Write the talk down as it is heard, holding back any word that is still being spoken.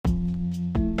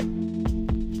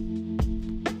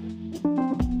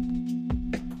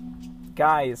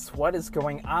Guys, what is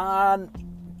going on?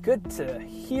 Good to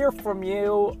hear from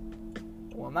you.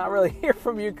 Well, not really hear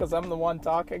from you because I'm the one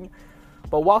talking,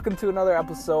 but welcome to another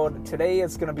episode. Today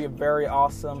is going to be a very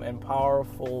awesome and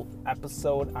powerful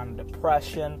episode on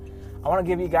depression. I want to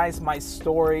give you guys my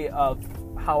story of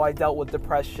how I dealt with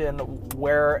depression,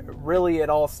 where really it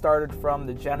all started from,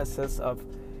 the genesis of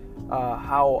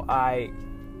how I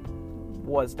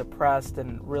was depressed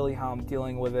and really how I'm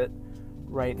dealing with it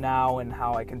right now and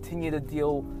how I continue to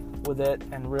deal with it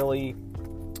and really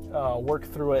work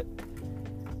through it.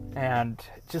 And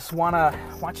just want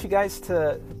you guys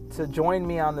to join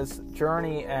me on this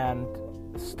journey and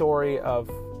story of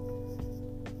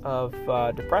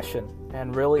depression,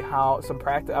 and really how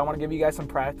I want to give you guys some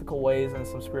practical ways and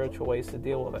some spiritual ways to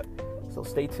deal with it. So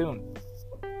stay tuned.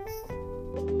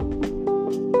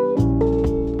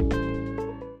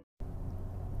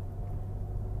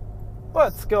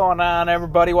 What's going on,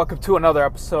 everybody? Welcome to another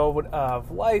episode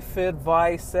of Life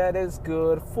Advice That Is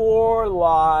Good for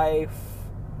Life.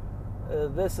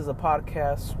 This is a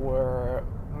podcast where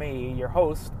me, your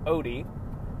host, Odie,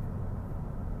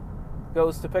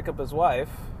 goes to pick up his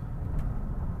wife,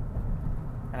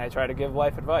 and I try to give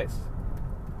life advice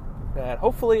that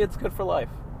hopefully it's good for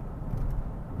life.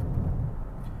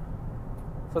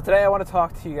 So today I want to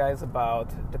talk to you guys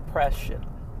about depression.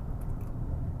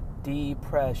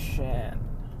 Depression.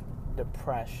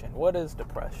 What is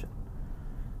depression?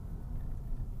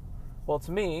 Well,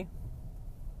 to me,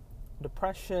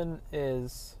 depression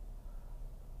is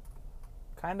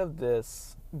kind of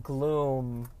this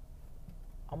gloom,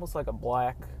 almost like a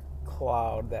black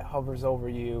cloud that hovers over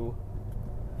you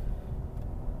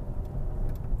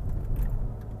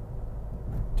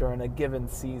during a given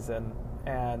season,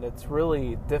 and it's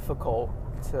really difficult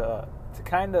to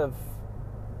kind of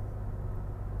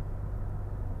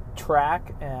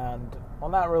track, and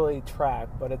not really track,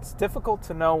 but it's difficult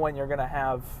to know when you're going to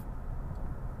have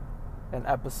an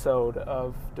episode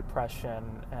of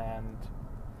depression. And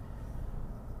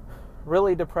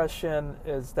really, depression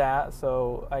is that.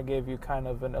 So I gave you kind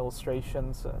of an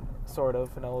illustration,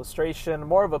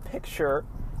 more of a picture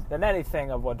than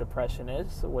anything of what depression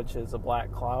is, which is a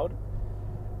black cloud.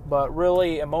 But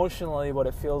really, emotionally, what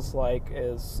it feels like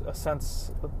is the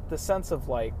sense of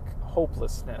like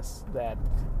hopelessness,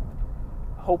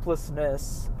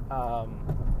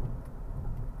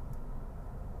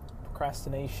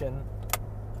 procrastination,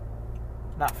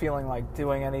 not feeling like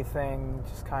doing anything,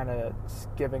 just kind of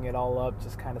giving it all up,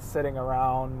 just kind of sitting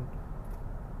around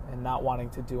and not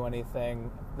wanting to do anything.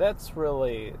 That's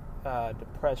really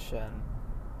depression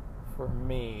for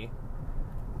me,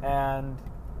 and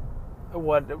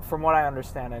from what I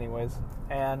understand anyways.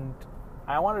 And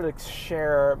I wanted to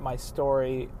share my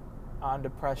story on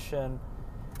depression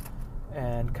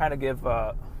and kind of give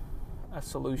a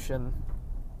solution,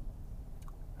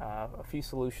 a few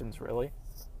solutions really,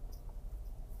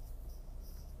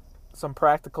 some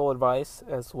practical advice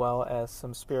as well as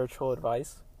some spiritual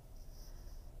advice.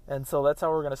 And so that's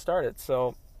how we're going to start it.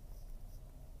 So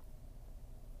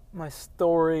my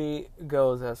story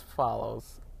goes as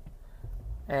follows,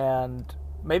 and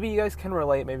maybe you guys can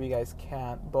relate, maybe you guys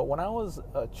can't, but when I was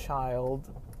a child,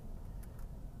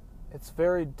 it's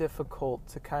very difficult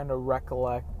to kind of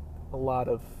recollect a lot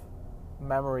of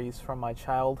memories from my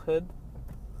childhood.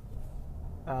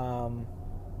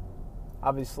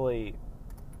 Obviously,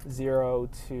 0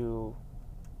 to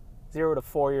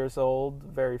 4 years old,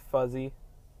 very fuzzy.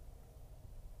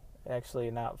 Actually,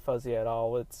 not fuzzy at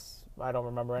all. I don't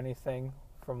remember anything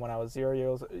from when I was 0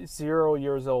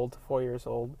 years old to 4 years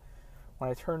old. When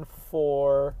I turned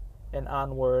 4 and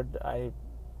onward, I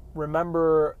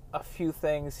remember a few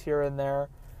things here and there.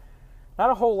 Not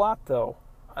a whole lot, though.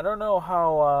 I don't know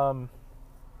how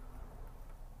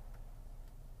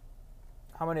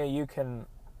many of you can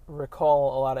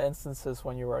recall a lot of instances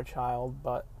when you were a child,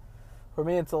 but for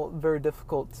me it's very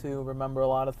difficult to remember a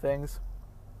lot of things.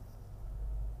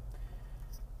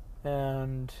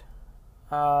 And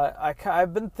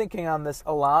I've been thinking on this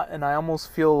a lot, and I almost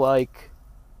feel like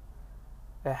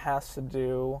it has to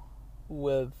do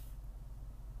with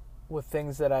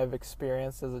things that I've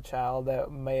experienced as a child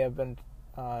that may have been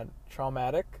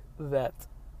traumatic, that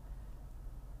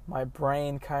my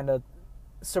brain kind of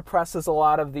suppresses a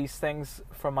lot of these things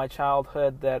from my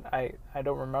childhood that I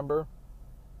don't remember.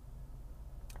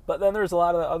 But then there's a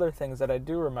lot of the other things that I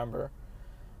do remember,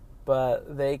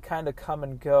 but they kind of come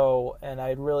and go, and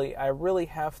I really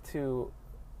have to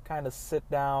kind of sit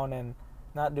down and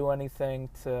not do anything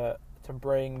to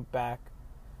bring back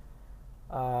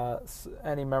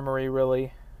any memory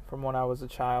really from when I was a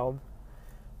child.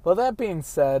 But that being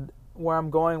said, where I'm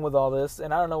going with all this,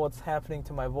 and I don't know what's happening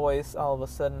to my voice. All of a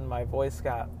sudden, my voice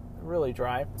got really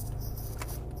dry.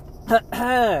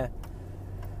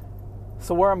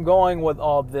 So where I'm going with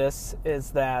all this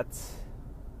is that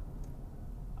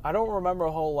I don't remember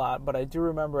a whole lot, but I do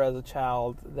remember as a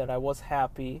child that I was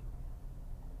happy,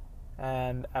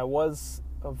 and I was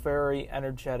a very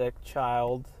energetic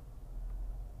child.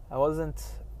 I wasn't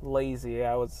lazy.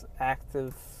 I was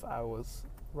active. I was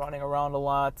running around a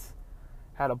lot,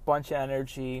 had a bunch of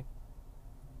energy,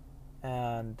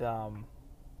 and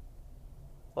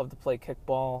loved to play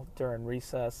kickball during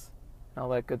recess, all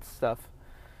that good stuff.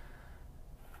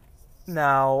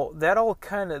 Now, that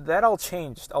all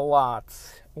changed a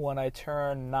lot when I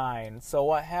turned 9. So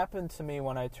what happened to me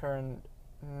when I turned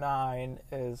 9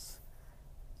 is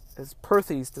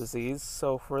Perthes disease.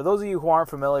 So for those of you who aren't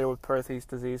familiar with Perthes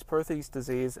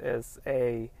disease is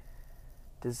a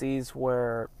disease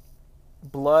where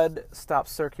blood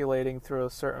stops circulating through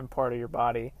a certain part of your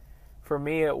body. For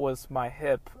me, it was my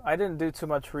hip. I didn't do too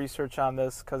much research on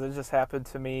this because it just happened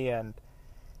to me, and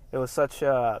it was such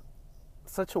a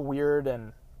weird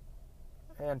and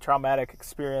traumatic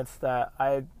experience that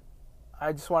I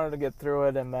just wanted to get through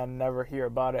it and then never hear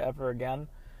about it ever again.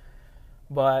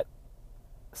 But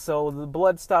so the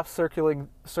blood stops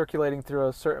circulating through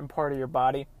a certain part of your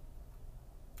body,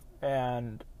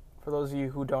 and for those of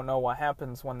you who don't know what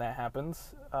happens when that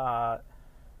happens,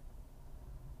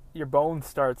 your bones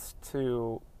start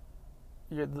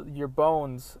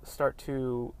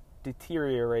to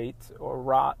deteriorate or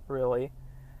rot, really,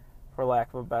 for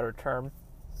lack of a better term.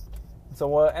 So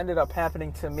what ended up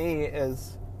happening to me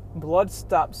is blood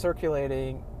stopped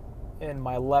circulating in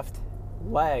my left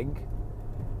leg,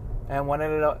 and what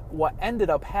ended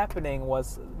up happening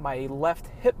was my left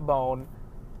hip bone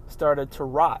started to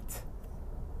rot.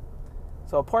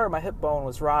 So a part of my hip bone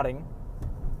was rotting,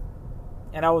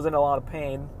 and I was in a lot of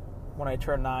pain when I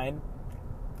turned 9.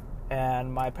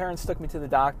 And my parents took me to the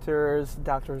doctors. The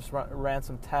doctors ran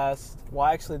some tests. Well,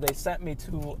 actually, they sent me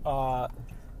to a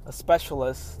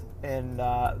specialist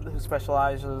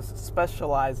who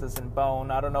specializes in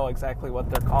bone. I don't know exactly what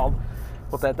they're called,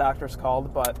 what that doctor's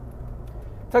called, but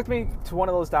took me to one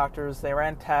of those doctors. They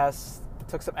ran tests,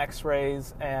 took some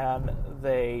x-rays, and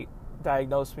they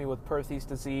diagnosed me with Perthes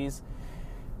disease.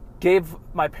 Gave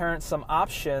my parents some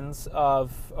options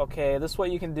of, okay, this is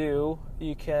what you can do.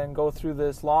 You can go through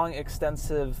this long,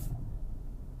 extensive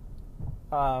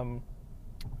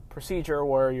procedure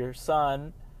where your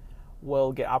son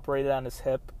will get operated on his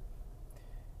hip.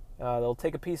 They'll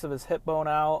take a piece of his hip bone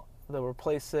out. They'll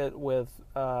replace it with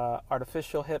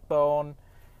artificial hip bone,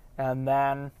 and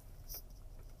then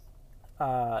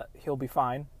he'll be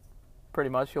fine.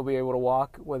 Pretty much, he'll be able to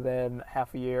walk within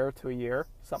half a year to a year,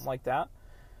 something like that.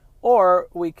 Or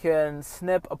we can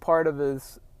snip a part of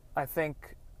his, I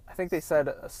think they said,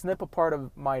 snip a part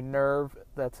of my nerve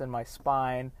that's in my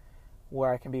spine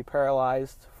where I can be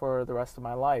paralyzed for the rest of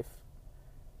my life.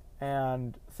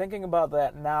 And thinking about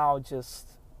that now,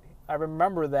 I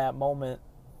remember that moment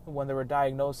when they were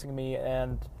diagnosing me,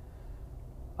 and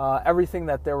everything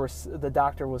that the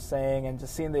doctor was saying, and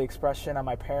just seeing the expression on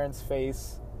my parents'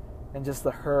 face, and just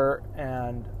the hurt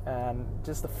and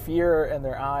just the fear in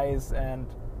their eyes, and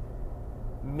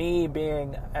me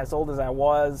being as old as I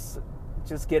was,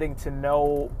 just getting to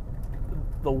know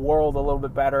the world a little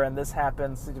bit better, and this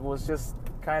happens. It was just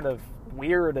kind of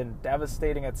weird and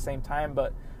devastating at the same time,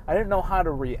 but I didn't know how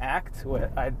to react to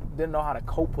it. I didn't know how to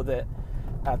cope with it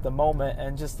at the moment,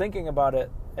 and just thinking about it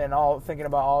and thinking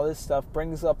about all this stuff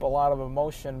brings up a lot of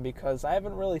emotion, because I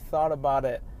haven't really thought about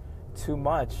it too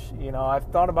much. You know, I've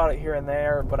thought about it here and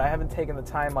there, but I haven't taken the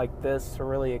time like this to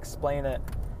really explain it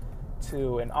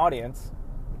to an audience.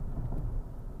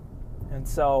 And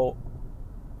so,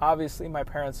 obviously, my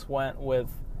parents went with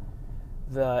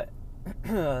the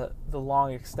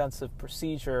long, extensive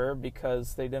procedure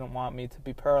because they didn't want me to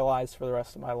be paralyzed for the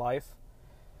rest of my life.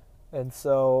 And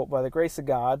so, by the grace of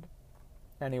God,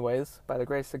 we went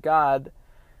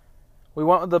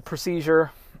with the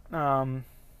procedure. Long,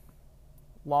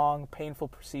 painful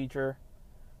procedure.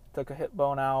 Took a hip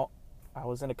bone out. I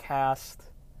was in a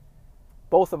cast.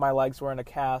 Both of my legs were in a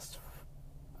cast.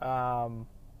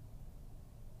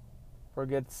 For a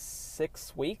good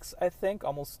 6 weeks, I think,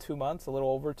 almost 2 months, a little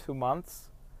over 2 months.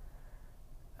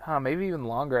 Maybe even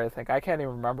longer, I think. I can't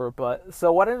even remember. But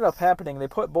so what ended up happening, they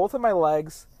put both of my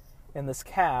legs in this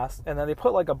cast, and then they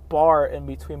put like a bar in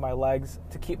between my legs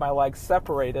to keep my legs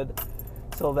separated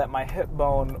so that my hip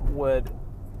bone would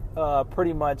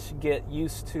pretty much get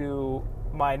used to,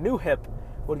 my new hip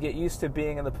would get used to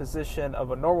being in the position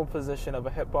of a normal position of a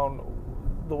hip bone,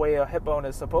 the way a hip bone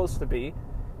is supposed to be.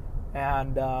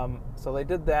 And so they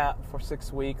did that for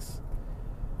 6 weeks.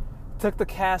 Took the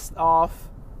cast off,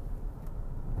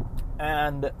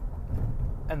 and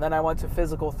then I went to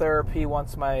physical therapy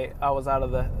once I was out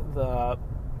of the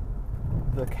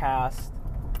cast.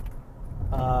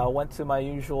 Went to my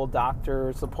usual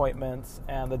doctor's appointments,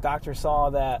 and the doctor saw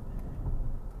that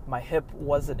my hip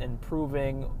wasn't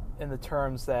improving in the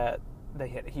terms that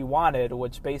he wanted,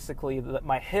 which basically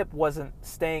my hip wasn't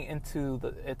staying into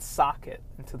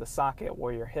the socket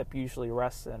where your hip usually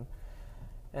rests in.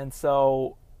 And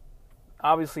so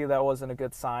obviously that wasn't a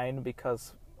good sign,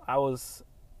 because I was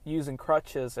using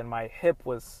crutches and my hip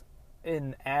was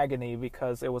in agony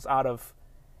because it was out of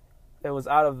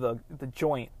the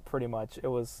joint pretty much. It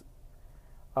was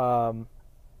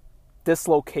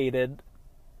dislocated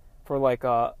for like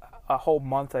a whole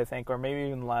month, I think, or maybe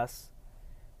even less.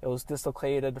 It was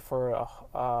dislocated for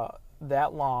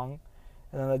that long.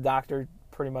 And then the doctor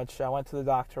I went to the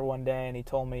doctor one day and he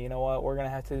told me, you know what, we're going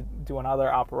to have to do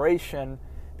another operation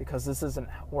because this isn't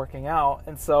working out.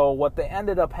 And so what they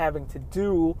ended up having to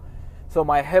do so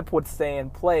my hip would stay in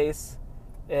place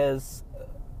is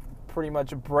pretty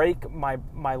much break my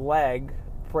leg,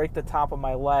 break the top of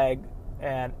my leg,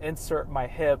 and insert my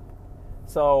hip.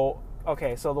 So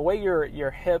the way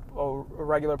your hip, a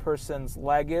regular person's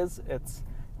leg is, it's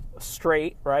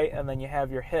straight, right? And then you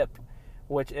have your hip,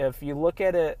 which if you look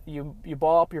at it, you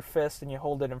ball up your fist and you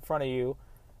hold it in front of you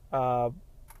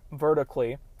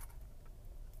vertically.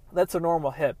 That's a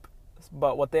normal hip.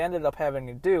 But what they ended up having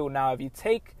to do, now if you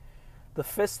take the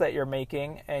fist that you're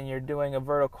making and you're doing a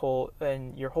vertical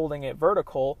and you're holding it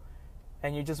vertical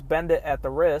and you just bend it at the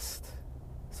wrist,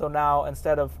 so now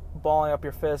instead of balling up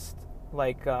your fist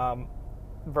like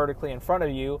vertically in front of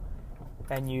you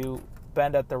and you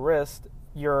bend at the wrist,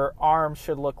 your arm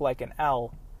should look like an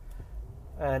L,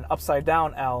 an upside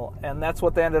down L. And that's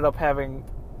what they ended up having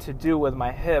to do with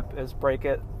my hip, is break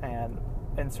it and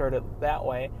insert it that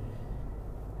way,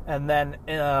 and then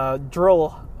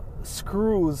drill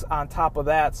screws on top of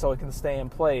that so it can stay in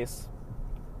place.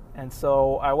 And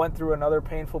so I went through another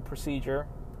painful procedure,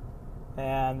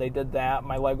 and they did that.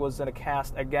 My leg was in a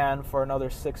cast again for another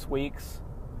 6 weeks.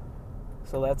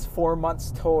 So that's 4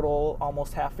 months total,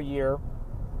 almost half a year.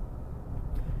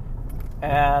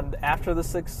 And after the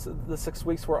six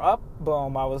weeks were up,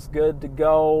 boom, I was good to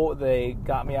go. They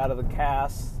got me out of the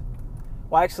cast.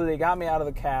 Well, actually, they got me out of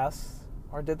the cast.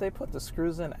 Or did they put the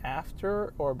screws in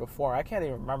after or before? I can't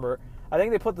even remember. I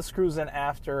think they put the screws in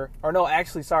after. Or no,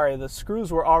 actually, sorry. The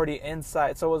screws were already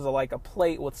inside. So it was like a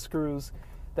plate with screws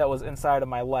that was inside of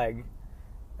my leg.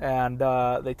 And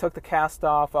they took the cast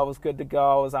off. I was good to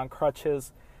go. I was on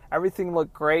crutches. Everything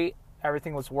looked great.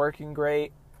 Everything was working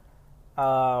great.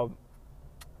 The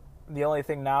only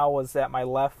thing now was that my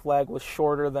left leg was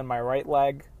shorter than my right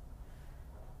leg.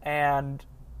 And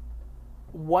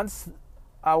once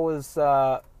I was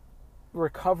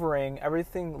recovering,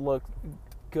 everything looked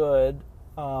good.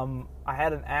 I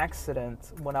had an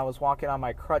accident when I was walking on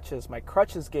my crutches. My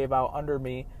crutches gave out under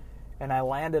me, and I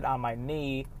landed on my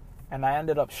knee, and I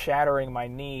ended up shattering my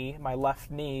knee, my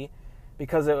left knee,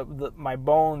 because my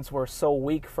bones were so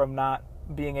weak from not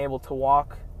being able to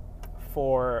walk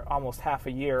for almost half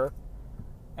a year.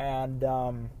 And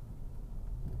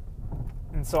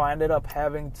so I ended up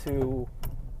having to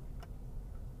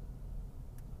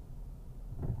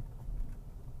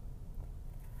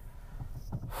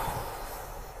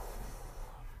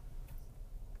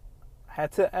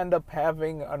end up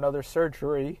having another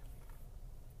surgery,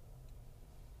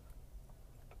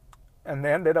 and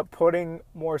they ended up putting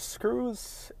more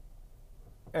screws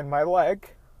in my leg.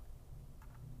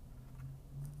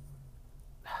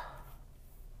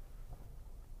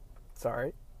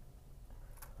 Sorry.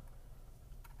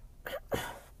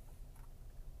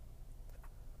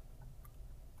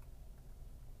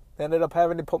 They ended up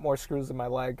having to put more screws in my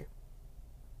leg.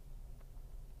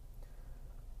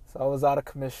 So I was out of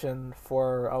commission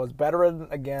I was bedridden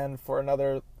again for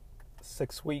another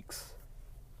 6 weeks.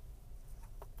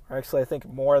 Or actually, I think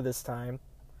more this time.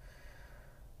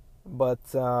 But,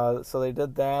 so they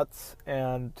did that,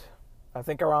 and I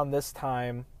think around this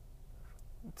time,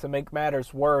 to make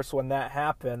matters worse, when that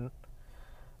happened,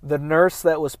 the nurse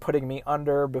that was putting me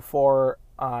under before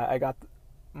I got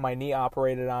my knee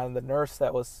operated on, the nurse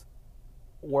that was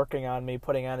working on me,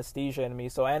 putting anesthesia in me.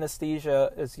 So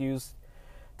anesthesia is used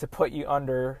to put you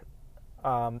under,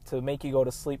 to make you go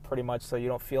to sleep pretty much so you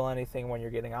don't feel anything when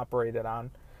you're getting operated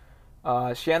on.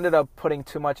 She ended up putting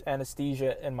too much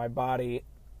anesthesia in my body,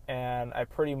 and I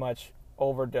pretty much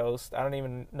overdosed. I don't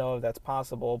even know if that's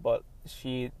possible, but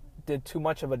she did too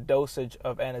much of a dosage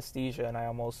of anesthesia, and I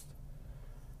almost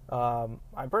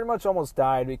I pretty much almost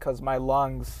died because my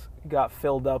lungs got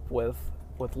filled up with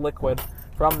liquid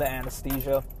from the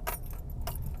anesthesia.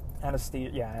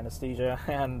 Anesthesia,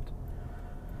 and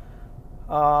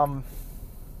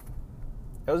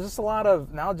it was just a lot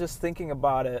of, now just thinking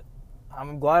about it,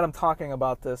 I'm glad I'm talking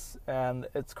about this, and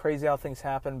it's crazy how things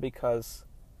happen because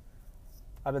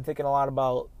I've been thinking a lot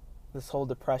about this whole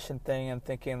depression thing and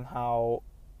thinking how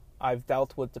I've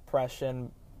dealt with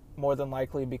depression more than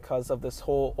likely because of this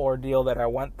whole ordeal that I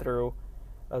went through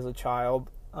as a child.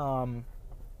 So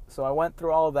I went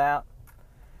through all of that,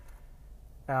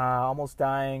 almost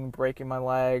dying, breaking my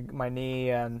leg, my knee,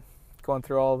 and going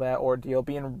through all that ordeal,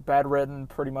 being bedridden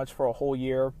pretty much for a whole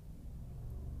year.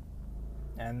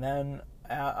 And then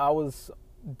I was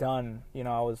done.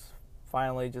 I was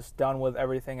finally just done with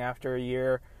everything after a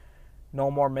year. No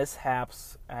more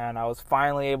mishaps. And I was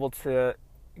finally able to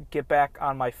get back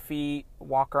on my feet,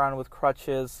 walk around with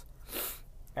crutches.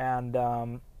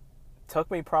 And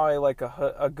took me probably like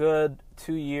a good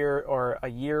 2 year or a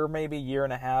year, maybe year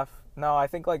and a half. No, I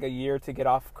think like a year to get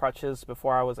off crutches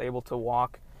before I was able to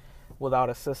walk without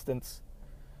assistance.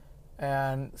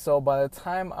 And so by the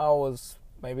time I was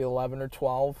maybe 11 or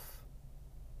 12,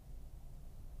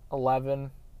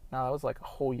 11, no, that was like a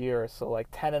whole year, so like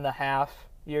 10 and a half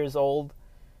years old,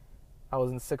 I was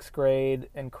in 6th grade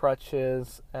in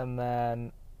crutches, and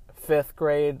then 5th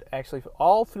grade, actually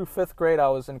all through 5th grade I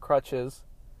was in crutches,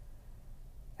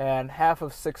 and half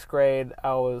of 6th grade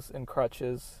I was in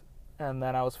crutches, and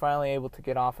then I was finally able to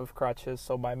get off of crutches.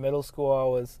 So by middle school I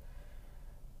was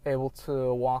able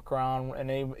to walk around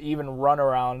and even run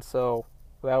around, so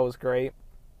that was great.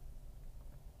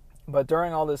 But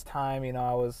during all this time,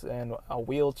 I was in a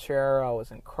wheelchair, I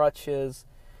was in crutches,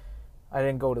 I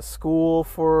didn't go to school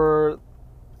for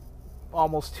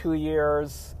almost 2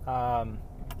 years. I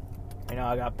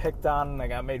got picked on, I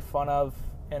got made fun of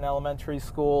in elementary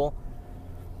school.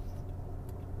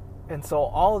 And so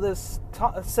all of this,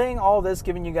 saying all this,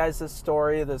 giving you guys this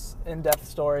story, this in-depth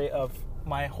story of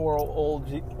my horrible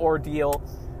ordeal,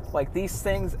 like these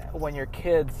things when you're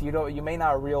kids, you may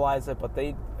not realize it, but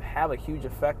they have a huge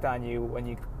effect on you when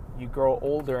you grow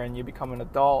older and you become an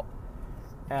adult.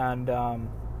 And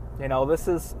this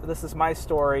is my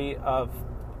story of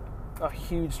a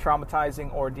huge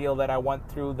traumatizing ordeal that I went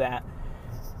through that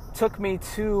took me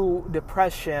to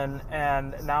depression,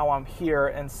 and now I'm here.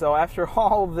 And so after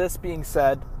all of this being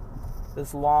said,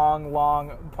 this long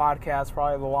podcast,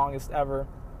 probably the longest ever,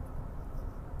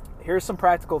 here's some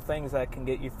practical things that can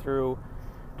get you through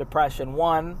depression.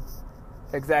 One,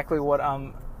 exactly what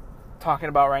I'm talking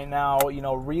about right now,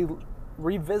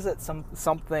 revisit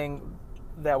something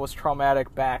that was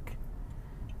traumatic back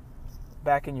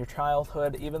in your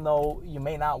childhood, even though you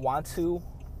may not want to.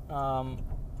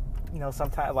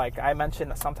 Sometimes, like I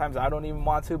mentioned, sometimes I don't even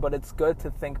want to, but it's good to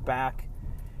think back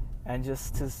and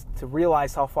just to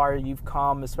realize how far you've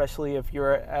come, especially if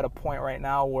you're at a point right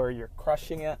now where you're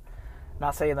crushing it.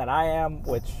 Not saying that I am,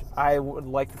 which I would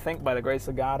like to think by the grace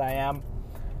of God I am.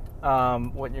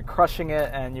 When you're crushing it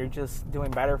and you're just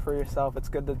doing better for yourself, it's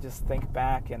good to just think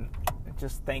back and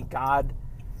just thank God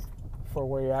for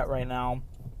where you're at right now.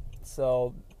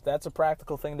 So that's a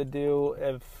practical thing to do.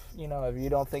 If you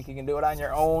don't think you can do it on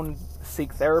your own,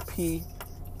 seek therapy.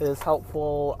 It is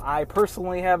helpful. I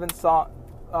personally haven't sought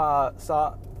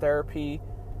therapy.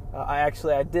 I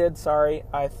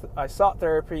sought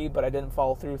therapy, but I didn't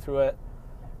follow through it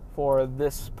for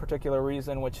this particular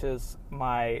reason, which is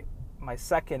my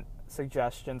second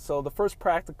suggestion. So the first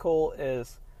practical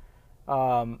is,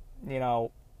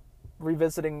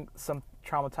 revisiting some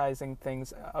traumatizing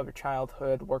things of your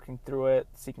childhood, working through it,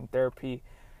 seeking therapy.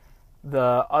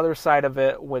 The other side of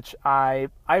it, which I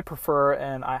prefer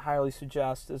and I highly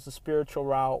suggest, is the spiritual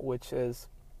route, which is,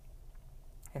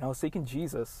 seeking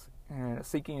Jesus,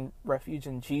 seeking refuge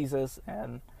in Jesus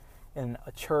and in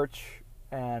a church,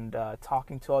 and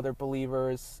talking to other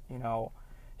believers,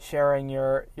 sharing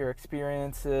your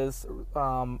experiences.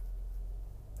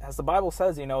 As the Bible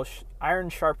says, iron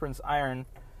sharpens iron.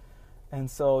 And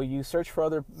so you search for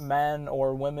other men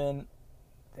or women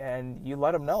and you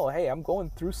let them know, hey, I'm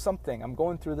going through something. I'm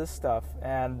going through this stuff.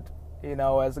 And,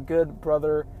 as a good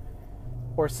brother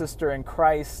or sister in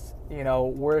Christ,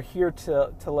 we're here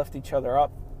to lift each other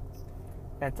up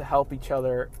and to help each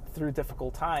other through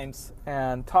difficult times,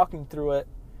 and talking through it,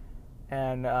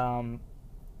 and,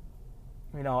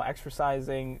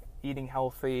 exercising, eating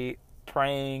healthy,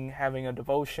 praying, having a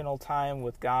devotional time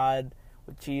with God,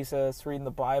 with Jesus, reading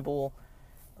the Bible,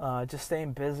 just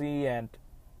staying busy, and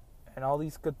all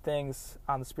these good things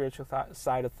on the spiritual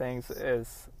side of things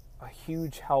is a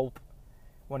huge help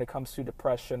when it comes to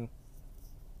depression.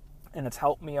 and it's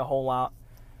helped me a whole lot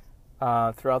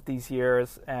throughout these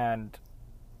years. And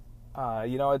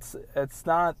it's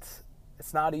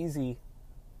not easy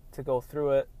to go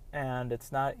through it, and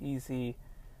it's not easy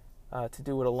to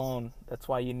do it alone. That's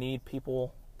why you need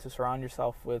people to surround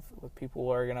yourself with people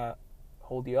who are gonna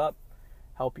hold you up,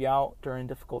 help you out during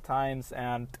difficult times,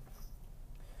 and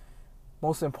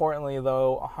most importantly,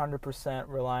 though, 100%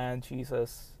 rely on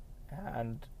Jesus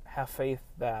and have faith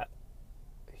that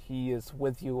He is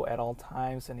with you at all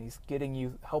times, and He's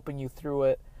helping you through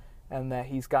it, and that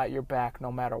He's got your back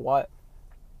no matter what.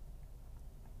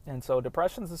 And so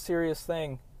depression's a serious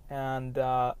thing, and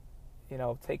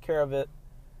take care of it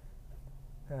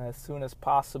as soon as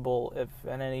possible if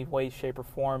in any way, shape, or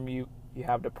form you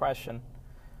have depression.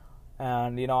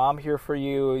 And I'm here for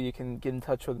you. You can get in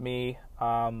touch with me.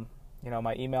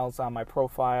 My email's on my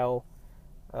profile.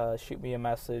 Shoot me a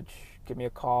message, give me a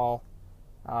call,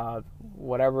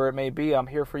 whatever it may be. I'm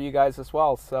here for you guys as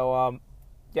well. So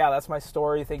that's my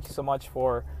story. Thank you so much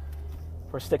for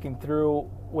sticking through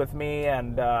with me,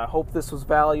 and hope this was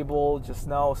valuable. Just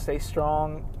know, stay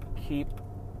strong, keep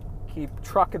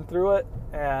trucking through it,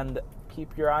 and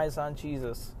keep your eyes on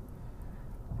Jesus,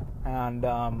 and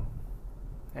he'll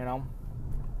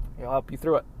help you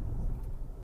through it.